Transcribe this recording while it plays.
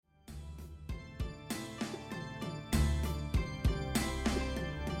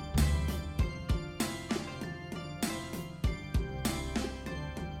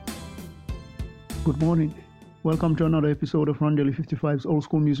Good morning. Welcome to another episode of Rondelle 55's Old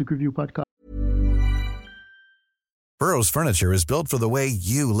School Music Review Podcast. Burrow's furniture is built for the way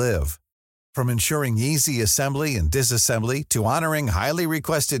you live. From ensuring easy assembly and disassembly to honoring highly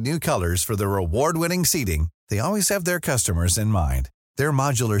requested new colors for their award-winning seating, they always have their customers in mind. Their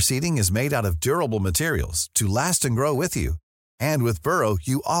modular seating is made out of durable materials to last and grow with you. And with Burrow,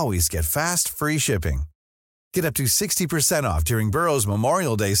 you always get fast, free shipping. Get up to 60% off during Burrow's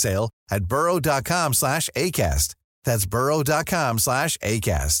Memorial Day sale at burrow.com/ACAST. That's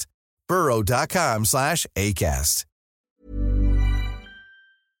burrow.com/ACAST. burrow.com/ACAST.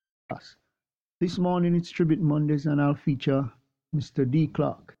 This morning it's Tribute Mondays and I'll feature Mr. D.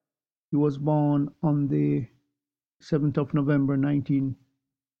 Clark. He was born on the 7th of November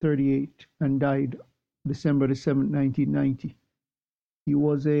 1938 and died December the 7th, 1990. He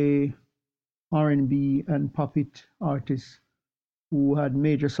was a R&B and puppet artist who had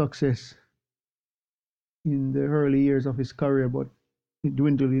major success in the early years of his career, but it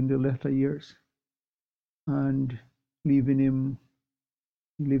dwindled in the latter years. And leaving him,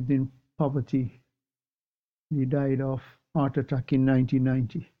 he lived in poverty. He died of heart attack in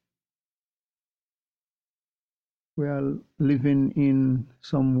 1990. While living in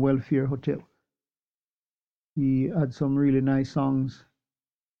some welfare hotel. He had some really nice songs.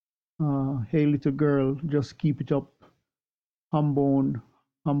 Hey Little Girl, Just Keep It Up, Hambone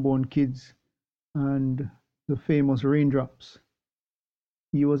Kids, and the famous Raindrops.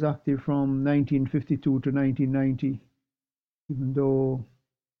 He was active from 1952 to 1990, even though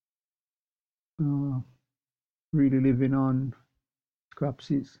really living on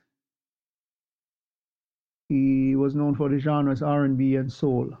scrapsies. He was known for the genres R&B and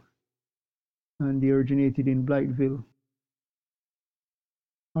soul, and he originated in Blytheville,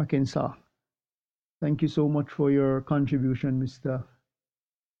 Arkansas. Thank you so much for your contribution, Mr.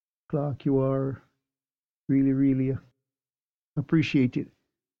 Clark. You are really, really appreciated.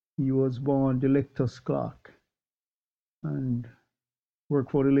 He was born Delectus Clark and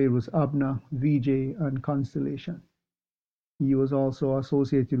worked for the labels Abner, VJ, and Constellation. He was also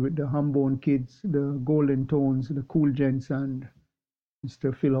associated with the Hambone Kids, the Golden Tones, the Cool Gents, and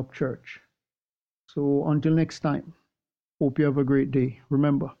Mr. Philip Church. So until next time, hope you have a great day.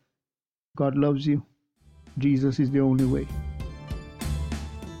 Remember, God loves you. Jesus is the only way.